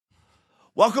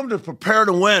Welcome to Prepare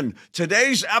to Win.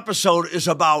 Today's episode is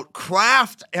about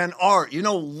craft and art. You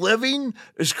know, living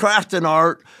is craft and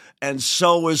art, and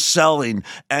so is selling.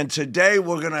 And today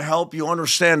we're going to help you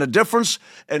understand the difference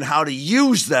and how to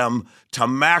use them to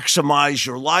maximize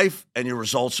your life and your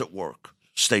results at work.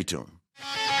 Stay tuned.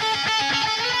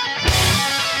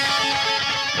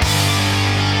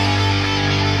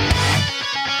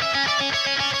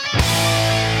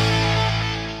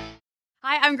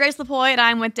 Hi, I'm Grace Lapoy, and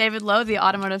I'm with David Lowe, the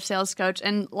automotive sales coach.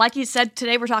 And like you said,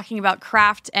 today we're talking about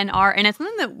craft and art, and it's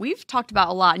something that we've talked about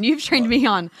a lot, and you've trained me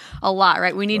on a lot,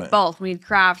 right? We need both. We need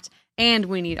craft and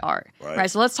we need art,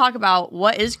 right? So let's talk about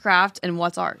what is craft and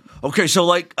what's art. Okay, so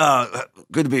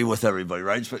good to be with everybody,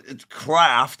 right? But it's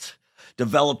craft.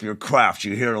 Develop your craft.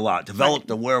 You hear it a lot. Develop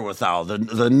the wherewithal,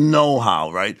 the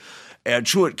know-how, right? And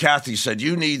Truett Cathy said,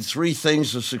 you need three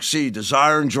things to succeed: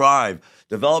 desire and drive.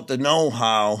 Develop the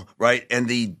know-how, right,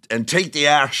 and take the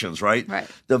actions, right? Right.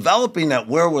 Developing that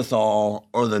wherewithal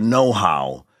or the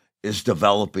know-how is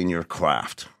developing your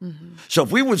craft. Mm-hmm. So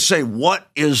if we would say, what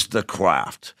is the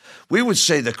craft? We would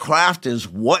say the craft is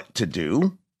what to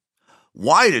do,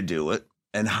 why to do it,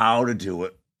 and how to do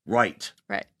it right.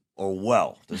 Right. Or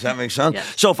well. Does that make sense?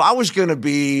 Yes. So if I was going to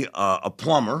be a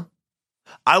plumber,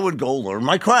 I would go learn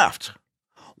my craft.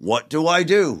 What do I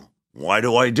do? Why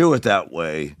do I do it that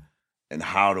way? And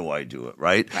how do I do it,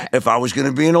 right? If I was going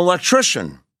to be an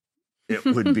electrician, it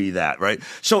would be that, right?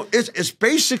 So it's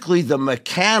basically the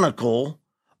mechanical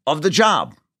of the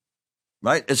job,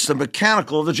 right? It's the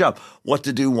mechanical of the job. What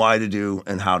to do, why to do,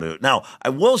 and how to do it. Now,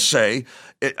 I will say,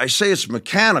 I say it's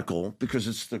mechanical because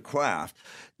it's the craft.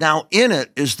 Now, in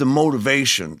it is the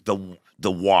motivation,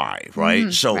 the why, right?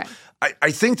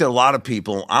 I think that a lot of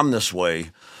people, I'm this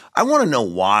way, I want to know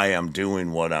why I'm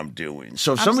doing what I'm doing.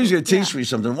 So if somebody's going to teach me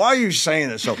something, why are you saying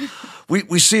it? So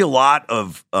we see a lot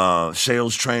of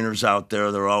sales trainers out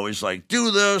there. They're always like,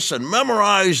 do this and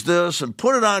memorize this and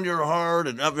put it on your heart.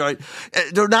 And right?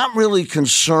 They're not really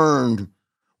concerned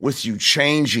with you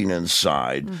changing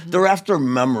inside. Mm-hmm. They're after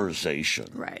memorization.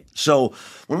 Right. So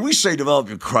when we say develop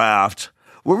your craft,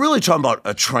 we're really talking about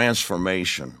a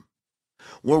transformation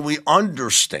where we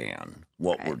understand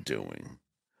what we're doing.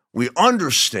 We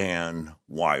understand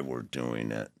why we're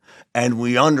doing it, and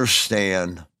we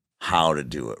understand how to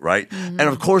do it, right? Mm-hmm. And,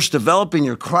 of course, developing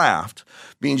your craft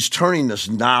means turning this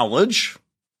knowledge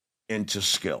into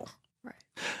skill. Right.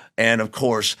 And, of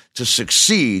course, to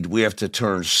succeed, we have to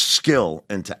turn skill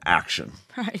into action.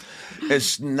 Right.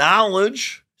 It's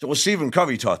knowledge. So Stephen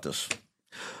Covey taught this.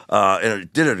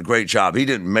 And did a great job. He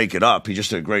didn't make it up. He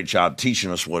just did a great job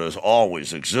teaching us what has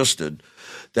always existed,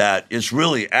 that it's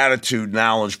really attitude,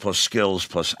 knowledge, plus skills,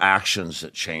 plus actions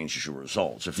that changes your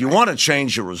results. If you want to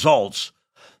change your results,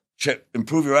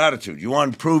 improve your attitude. You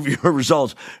want to improve your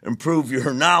results, improve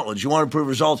your knowledge. You want to improve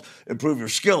results, improve your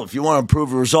skill. If you want to improve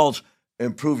your results,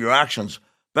 improve your actions.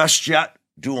 Best yet,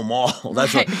 do them all.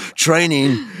 That's what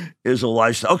training is, a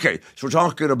lifestyle. Okay, so we're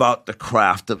talking about the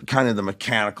craft, kind of the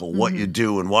mechanical, what you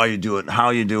do and why you do it and how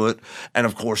you do it, and,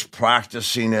 of course,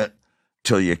 practicing it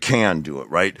till you can do it,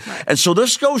 right? And so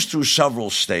this goes through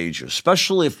several stages,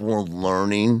 especially if we're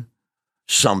learning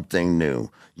something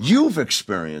new. You've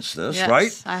experienced this, right?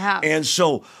 Yes, I have. And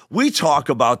so we talk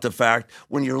about the fact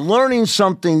when you're learning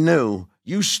something new,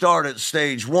 you start at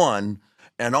stage one.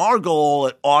 And our goal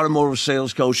at Automotive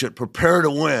Sales Coach at Prepare to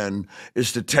Win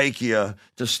is to take you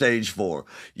to stage 4.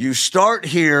 You start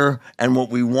here, and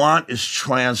what we want is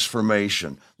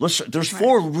transformation. Listen, there's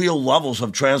 4 real levels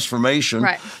of transformation.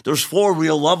 Right. There's 4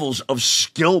 real levels of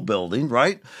skill building,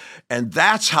 right? And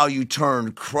that's how you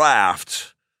turn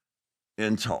craft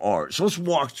into art. So let's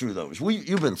walk through those.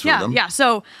 You've been through them. Yeah.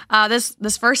 So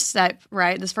this first step,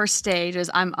 right? This first stage is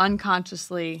I'm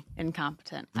unconsciously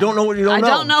incompetent. You don't know what you don't know. I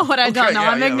don't know what I don't know.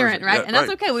 I'm ignorant, right? And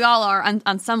that's okay. We all are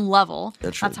on some level.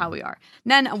 That's how we are.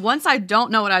 Then once I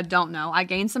don't know what I don't know, I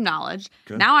gain some knowledge.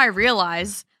 Okay. Now I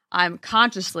realize I'm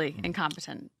consciously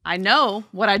incompetent. I know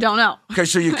what I don't know. Okay,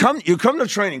 so you come to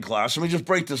training class. Let me just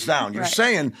break this down. You're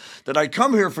saying that I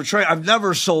come here for training. I've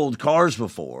never sold cars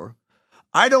before.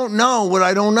 I don't know what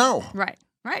I don't know. Right.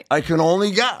 I can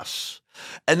only guess.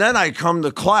 And then I come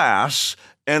to class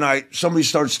and somebody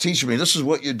starts teaching me, this is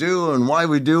what you do and why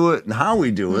we do it and how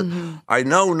we do it. Mm-hmm. I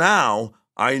know now,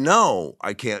 I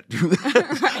can't do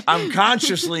that. I'm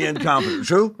consciously incompetent.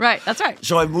 True? Right, that's right.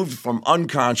 So I moved from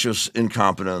unconscious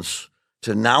incompetence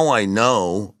to now I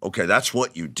know, okay, that's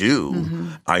what you do.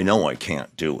 Mm-hmm. I know I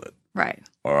can't do it. Right.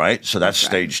 All right. So that's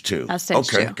stage 2. That's stage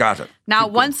 2. Okay, got it. Now,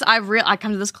 once I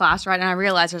come to this class, right, and I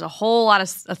realize there's a whole lot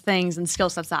of things and skill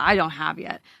sets that I don't have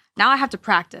yet. Now I have to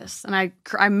practice, and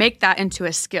I make that into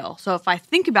a skill. So if I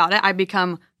think about it, I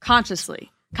become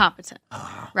consciously competent,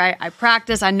 right? I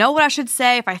practice. I know what I should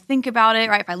say if I think about it,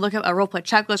 right? If I look at a role play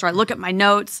checklist or I look at my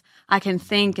notes, I can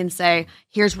think and say,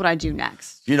 here's what I do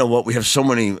next. You know what? We have so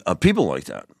many people like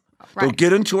that. Right. They'll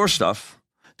get into our stuff.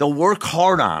 They'll work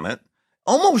hard on it,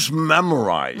 almost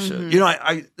memorize it. You know,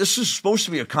 this is supposed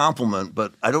to be a compliment,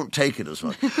 but I don't take it as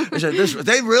much. I said,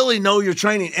 they really know your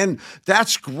training, and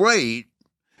that's great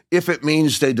if it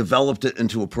means they developed it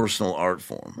into a personal art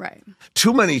form. Right.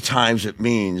 Too many times it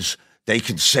means they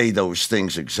can say those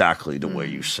things exactly the way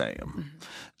you say them.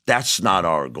 That's not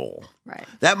our goal. Right.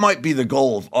 That might be the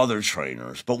goal of other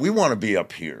trainers, but we want to be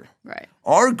up here. Right.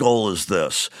 Our goal is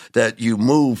this, that you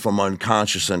move from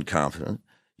unconscious and confident.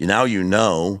 Now you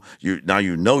know you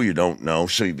don't know,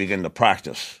 so you begin to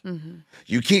practice.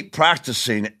 You keep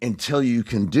practicing until you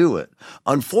can do it.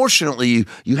 Unfortunately,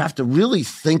 you have to really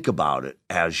think about it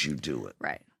as you do it.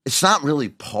 Right. It's not really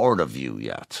part of you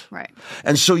yet. Right.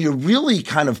 And so you're really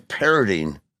kind of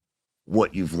parroting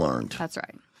what you've learned. That's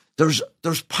right.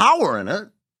 There's power in it,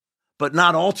 but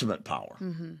not ultimate power.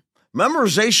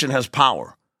 Memorization has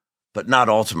power, but not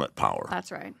ultimate power.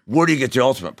 That's right. Where do you get the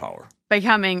ultimate power?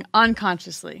 Becoming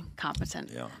unconsciously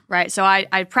competent. Yeah. Right. So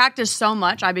I practice so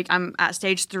much. I'm at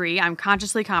stage 3. I'm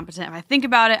consciously competent. If I think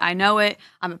about it, I know it.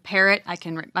 I'm a parrot. I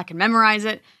can memorize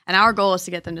it. And our goal is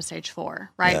to get them to stage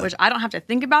 4, right? Yeah. Which I don't have to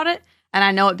think about it, and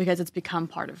I know it because it's become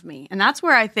part of me. And that's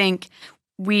where I think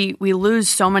we lose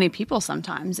so many people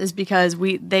sometimes, is because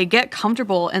they get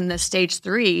comfortable in this stage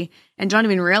 3 and don't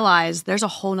even realize there's a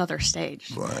whole nother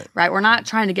stage. Right. We're not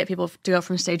trying to get people to go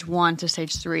from stage 1 to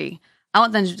stage 3. I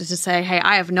want them to say, hey,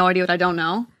 I have no idea what I don't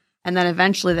know. And then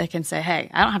eventually they can say, hey,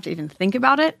 I don't have to even think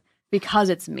about it because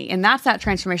it's me. And that's that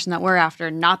transformation that we're after,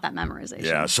 not that memorization.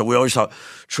 Yeah, so we always talk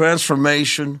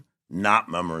transformation, not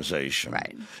memorization.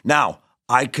 Right. Now,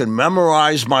 I can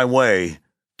memorize my way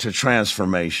to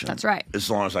transformation. That's right. As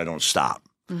long as I don't stop.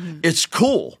 It's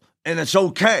cool and it's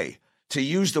okay to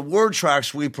use the word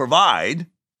tracks we provide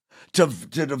to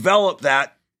develop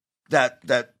that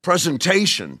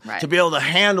presentation, to be able to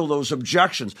handle those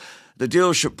objections. The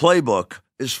dealership playbook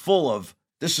is full of,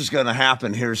 this is going to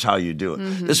happen, here's how you do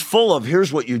it. It's full of,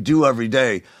 here's what you do every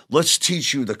day. Let's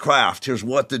teach you the craft. Here's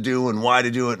what to do and why to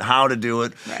do it and how to do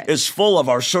it. Right. It's full of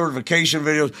our certification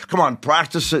videos. Come on,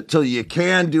 practice it till you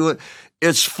can do it.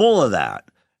 It's full of that.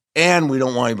 And we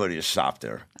don't want anybody to stop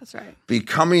there. That's right.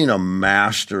 Becoming a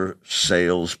master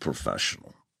sales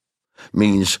professional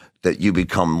means that you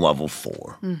become level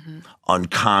 4,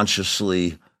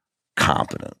 unconsciously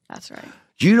competent. That's right.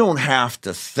 You don't have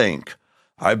to think,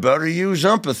 I better use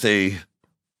empathy.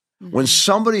 When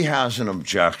somebody has an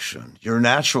objection, your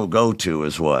natural go-to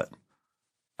is what?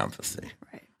 Empathy.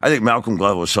 Right. I think Malcolm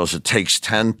Gladwell says it takes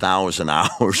 10,000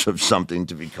 hours of something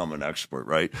to become an expert,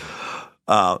 right?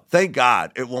 Thank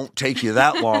God it won't take you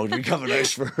that long to become an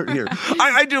expert here.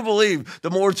 I do believe the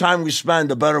more time we spend,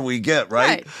 the better we get,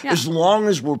 right? Yeah. As long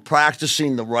as we're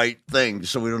practicing the right things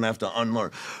so we don't have to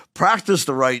unlearn. Practice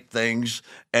the right things,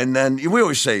 and then we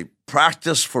always say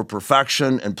practice for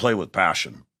perfection and play with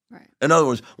passion. Right. In other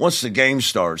words, once the game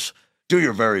starts, do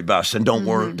your very best and don't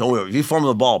worry. Don't worry. If you fumble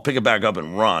the ball, pick it back up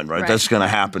and run, right? That's going to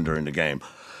happen during the game.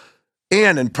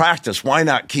 And in practice, why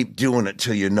not keep doing it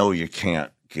till you know you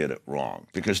can't get it wrong?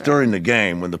 Because during the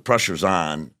game, when the pressure's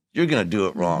on, you're going to do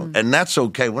it wrong. And that's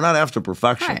okay. We're not after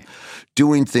perfection. Right.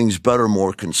 Doing things better,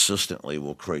 more consistently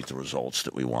will create the results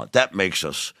that we want. That makes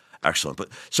us excellent. But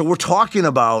so we're talking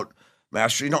about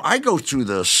mastery. You know, I go through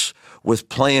this with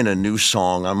playing a new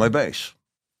song on my bass.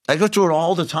 I go through it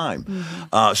all the time.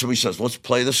 Somebody says, let's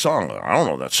play the song. I don't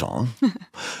know that song.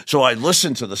 So I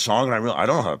listen to the song and I realize I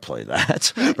don't know how to play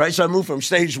that. Right? So I moved from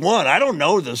stage 1. I don't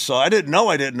know this song. I didn't know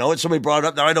it. Somebody brought it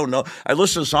up. Now I don't know. I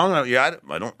listen to the song. And I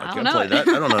can't play that.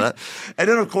 I don't know that. And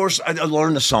then, of course, I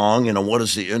learned the song. You know, what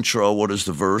is the intro? What is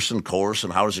the verse and chorus?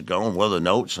 And how does it go? And what are the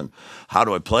notes? And how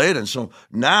do I play it? And so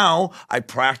now I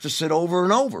practice it over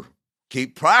and over.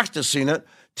 Keep practicing it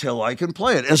till I can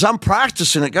play it. As I'm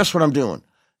practicing it, guess what I'm doing?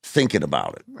 Thinking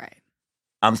about it. Right.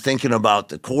 I'm thinking about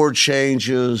the chord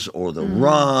changes or the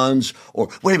runs or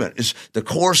wait a minute, is the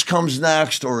chorus comes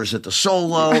next or is it the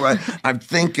solo, right? I'm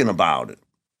thinking about it.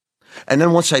 And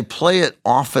then once I play it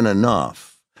often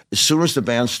enough, as soon as the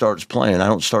band starts playing, I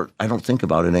don't think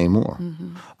about it anymore.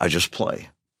 I just play.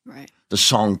 Right. The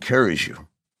song carries you.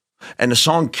 And the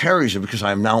song carries you because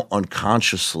I'm now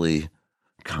unconsciously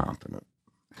competent.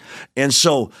 And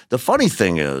so the funny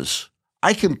thing is,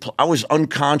 I was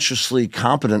unconsciously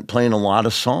competent playing a lot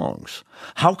of songs.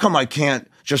 How come I can't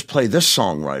just play this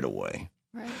song right away?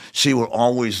 Right. See, we're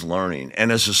always learning.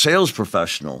 And as a sales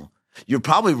professional, you're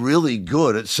probably really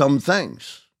good at some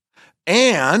things.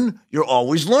 And you're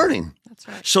always learning.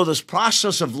 That's right. So this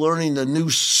process of learning the new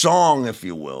song, if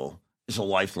you will, is a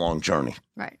lifelong journey.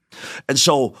 Right. And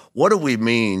so what do we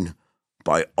mean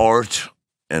by art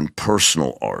and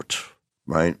personal art,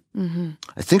 right? Mm-hmm.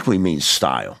 I think we mean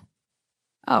style.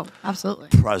 Oh, absolutely.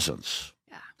 Presence.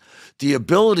 Yeah. The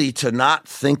ability to not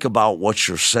think about what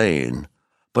you're saying,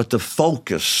 but to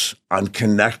focus on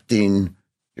connecting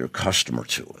your customer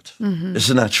to it. Mm-hmm.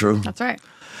 Isn't that true? That's right.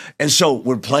 And so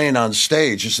we're playing on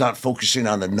stage. It's not focusing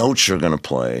on the notes you're going to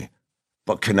play,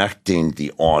 but connecting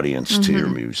the audience to your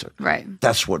music. Right.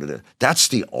 That's what it is. That's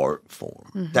the art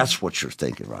form. That's what you're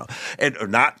thinking about. And or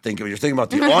not thinking, you're thinking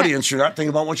about the audience, you're not thinking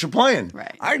about what you're playing.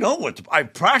 Right. I know I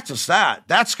practice that.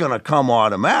 That's going to come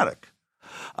automatic.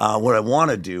 What I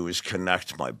want to do is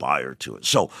connect my buyer to it.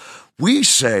 So we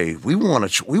say we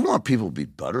want people to be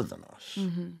better than us.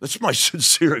 That's my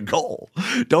sincere goal.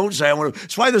 Don't say I want to.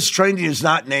 That's why this training is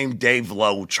not named Dave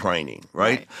Lowe Training,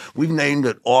 right? We've named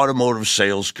it Automotive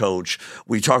Sales Coach.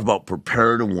 We talk about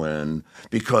prepare to win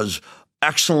because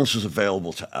excellence is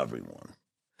available to everyone.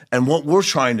 And what we're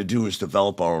trying to do is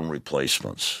develop our own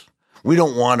replacements. We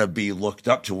don't want to be looked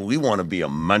up to. We want to be a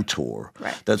mentor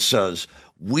that says,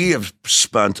 we have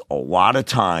spent a lot of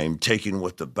time taking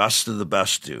what the best of the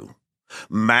best do,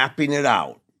 mapping it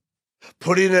out,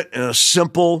 putting it in a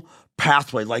simple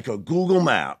pathway like a Google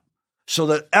map so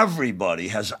that everybody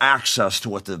has access to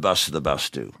what the best of the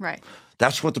best do. Right.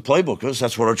 That's what the playbook is.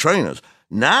 That's what our training is.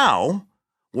 Now,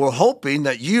 we're hoping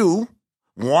that you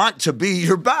want to be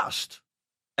your best.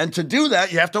 And to do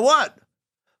that, you have to what?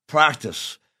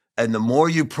 Practice. And the more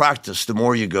you practice, the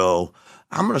more you go,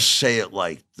 I'm going to say it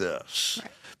like this.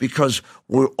 Right. Because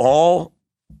we're all,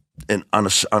 on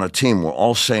a team, we're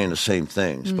all saying the same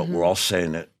things, but we're all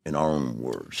saying it in our own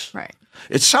words. Right.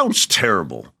 It sounds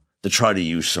terrible to try to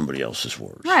use somebody else's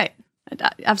words. Right.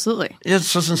 Absolutely. It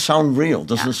doesn't sound real.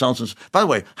 Doesn't sound. By the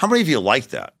way, how many of you like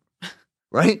that?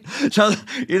 Right? So,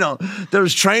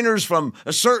 there's trainers from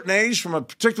a certain age from a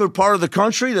particular part of the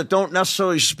country that don't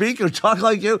necessarily speak or talk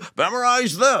like you.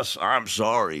 Memorize this. I'm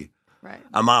sorry. Right.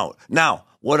 I'm out. Now,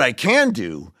 what I can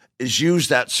do is use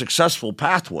that successful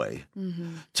pathway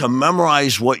to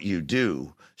memorize what you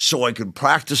do so I can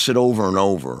practice it over and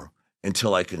over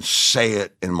until I can say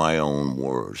it in my own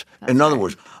words. In other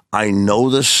words, I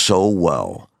know this so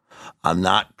well. I'm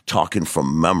not talking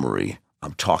from memory.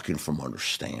 I'm talking from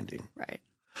understanding. Right.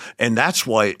 And that's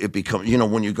why it becomes,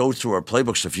 when you go through our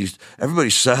playbooks, everybody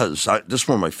says, this is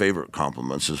one of my favorite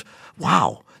compliments is,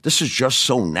 wow, this is just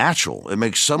so natural. It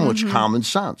makes so much common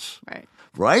sense. Right.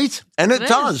 Right? And it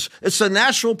does. It's the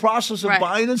natural process of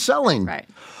buying and selling. Right.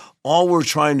 All we're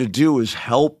trying to do is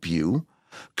help you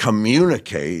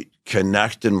communicate,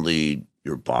 connect, and lead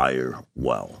your buyer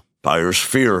well. Buyers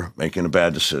fear making a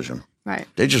bad decision. Right.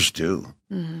 They just do.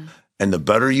 And the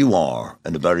better you are,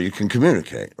 and the better you can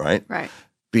communicate, right? Right.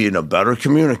 Being a better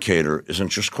communicator isn't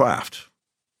just craft.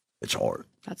 It's art.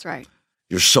 That's right.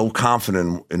 You're so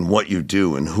confident in what you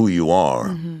do and who you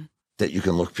are that you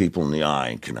can look people in the eye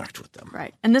and connect with them.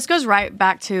 Right. And this goes right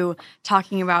back to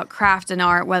talking about craft and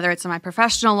art, whether it's in my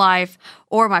professional life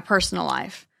or my personal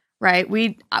life, right?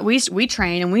 We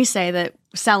train and we say that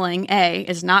selling,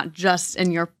 is not just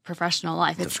in your professional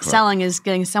life. Selling is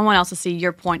getting someone else to see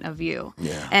your point of view.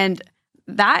 Yeah. And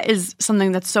that is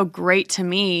something that's so great to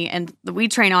me and that we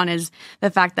train on is the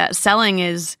fact that selling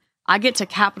is I get to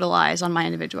capitalize on my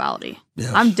individuality.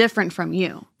 Yes. I'm different from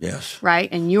you. Yes. Right?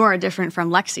 And you are different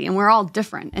from Lexi, and we're all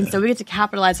different. And so we get to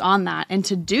capitalize on that. And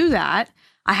to do that,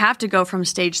 I have to go from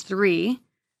stage 3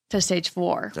 to stage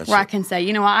 4, where I can say,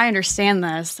 you know what, I understand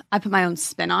this. I put my own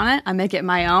spin on it. I make it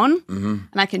my own, and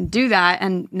I can do that.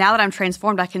 And now that I'm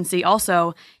transformed, I can see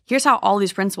also, here's how all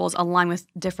these principles align with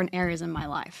different areas in my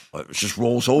life. It just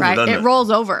rolls over, right? doesn't it? It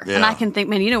rolls over. Yeah. And I can think,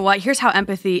 man, you know what, here's how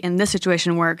empathy in this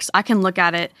situation works. I can look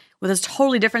at it with this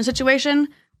totally different situation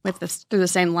through the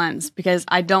same lens because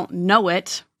I don't know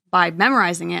it by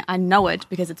memorizing it. I know it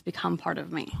because it's become part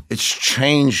of me. It's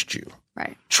changed you.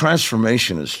 Right.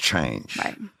 Transformation is change.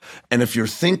 Right. And if your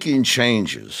thinking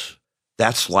changes,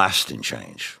 that's lasting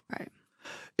change. Right.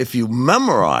 If you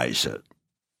memorize it,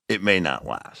 it may not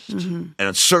last. And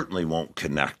it certainly won't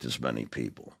connect as many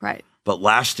people. Right. But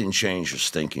lasting change is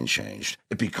thinking change.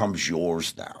 It becomes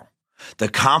yours now. The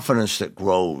confidence that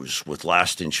grows with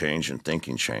lasting change and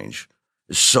thinking change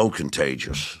is so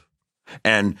contagious.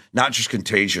 And not just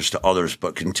contagious to others,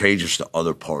 but contagious to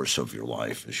other parts of your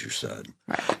life, as you said.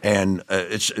 Right. And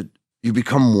you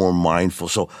become more mindful.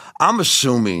 So I'm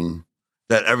assuming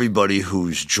that everybody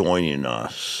who's joining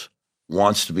us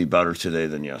wants to be better today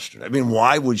than yesterday. I mean,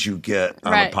 why would you get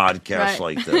on a podcast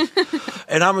like this?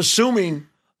 And I'm assuming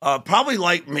probably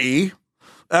like me,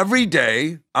 every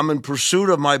day I'm in pursuit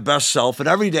of my best self, and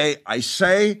every day I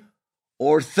say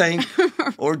or think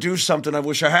or do something I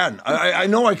wish I hadn't. I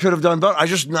know I could have done better. I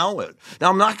just know it. Now,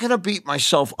 I'm not going to beat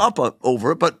myself up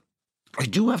over it, but I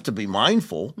do have to be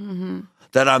mindful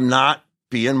that I'm not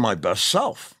being my best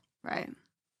self. Right.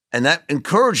 And that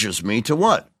encourages me to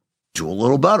what? Do a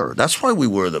little better. That's why we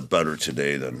wear the better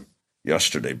today than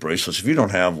yesterday bracelets. If you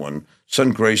don't have one,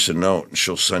 send Grace a note and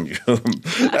she'll send you them.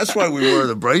 That's why we wear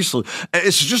the bracelet.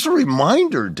 It's just a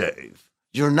reminder, Dave.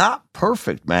 You're not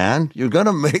perfect, man. You're going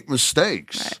to make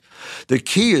mistakes. Right. The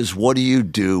key is, what do you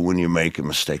do when you make a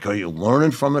mistake? Are you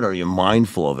learning from it? Are you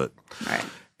mindful of it? Right.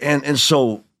 And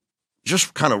so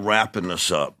just kind of wrapping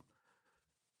this up,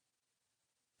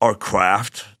 our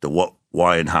craft, the what,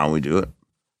 why, and how we do it,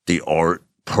 the art,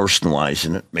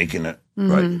 personalizing it, making it,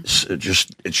 right? It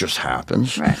just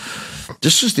happens. Right.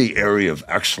 This is the area of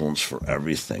excellence for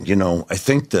everything. You know, I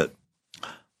think that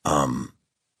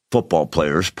football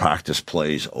players practice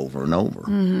plays over and over.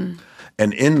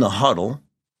 And in the huddle,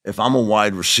 if I'm a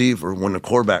wide receiver, when the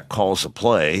quarterback calls a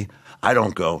play, I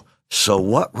don't go, so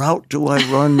what route do I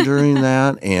run during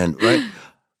that? And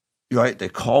right, they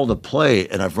call the play,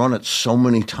 and I've run it so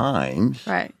many times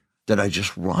that I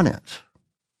just run it.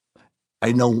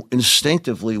 I know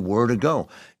instinctively where to go.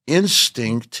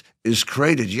 Instinct is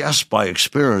created, yes, by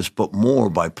experience, but more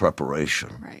by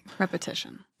preparation. Right.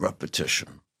 Repetition.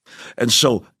 And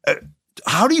so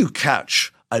how do you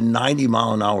catch a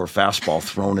 90-mile-an-hour fastball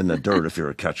thrown in the dirt if you're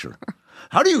a catcher?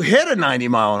 How do you hit a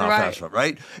 90-mile-an-hour fastball,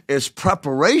 right? It's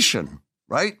preparation,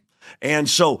 right? And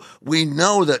so we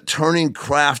know that turning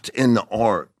craft into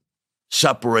art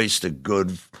separates the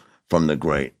good from the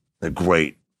great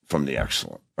from the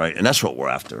excellent, right? And that's what we're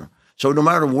after. So no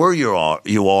matter where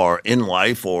you are in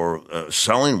life or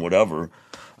selling whatever,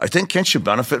 I think, can't you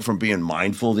benefit from being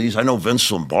mindful of these? I know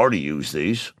Vince Lombardi used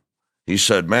these. He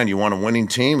said, man, you want a winning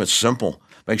team? It's simple.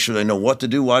 Make sure they know what to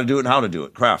do, why to do it, and how to do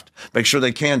it. Craft. Make sure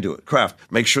they can do it. Craft.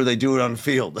 Make sure they do it on the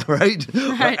field, right?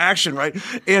 Action, right?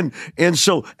 And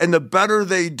the better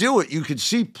they do it, you can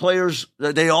see players,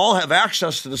 they all have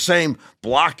access to the same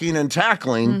blocking and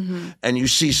tackling, and you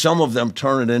see some of them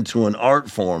turn it into an art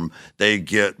form. They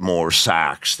get more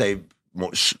sacks. They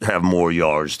have more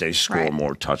yards. They score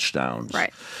more touchdowns.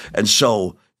 Right. And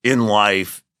so in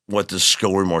life, what does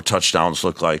scoring more touchdowns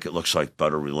look like? It looks like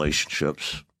better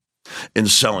relationships. In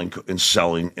selling,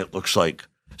 it looks like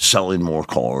selling more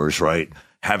cars, right?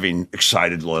 Having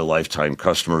excited, loyal, lifetime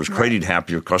customers, creating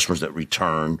happier customers that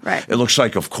return. Right. It looks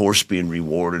like, of course, being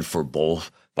rewarded for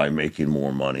both by making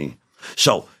more money.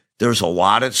 So there's a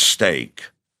lot at stake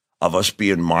of us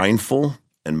being mindful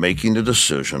and making the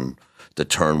decision to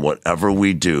turn whatever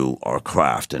we do, our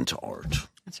craft, into art.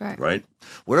 That's right. Right?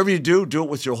 Whatever you do it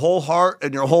with your whole heart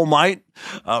and your whole might,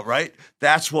 right?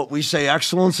 That's what we say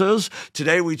excellence is.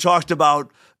 Today we talked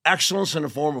about excellence in the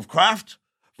form of craft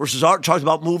versus art. Talked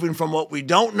about moving from what we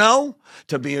don't know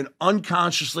to being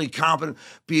unconsciously competent,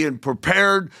 being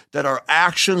prepared that our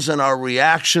actions and our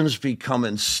reactions become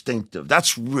instinctive.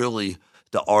 That's really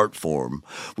the art form.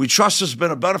 We trust this has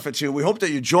been a benefit to you. We hope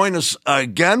that you join us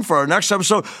again for our next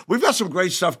episode. We've got some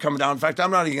great stuff coming down. In fact,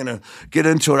 I'm not even going to get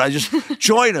into it. I just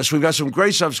join us. We've got some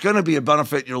great stuff. It's going to be a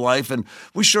benefit in your life, and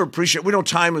we sure appreciate it. We know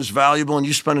time is valuable, and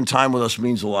you spending time with us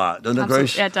means a lot. Doesn't it,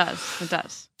 Grace? Yeah, it does. It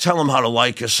does. Tell them how to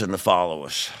like us and to follow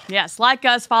us. Yes, like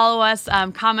us, follow us,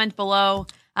 comment below,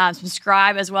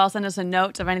 subscribe as well. Send us a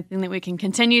note of anything that we can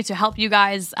continue to help you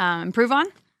guys improve on.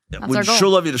 We'd sure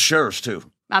love you to share us, too.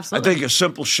 Absolutely. I think a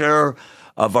simple share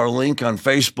of our link on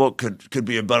Facebook could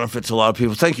be a benefit to a lot of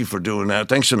people. Thank you for doing that.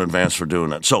 Thanks in advance for doing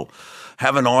that. So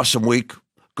have an awesome week.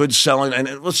 Good selling. And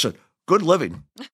listen, good living.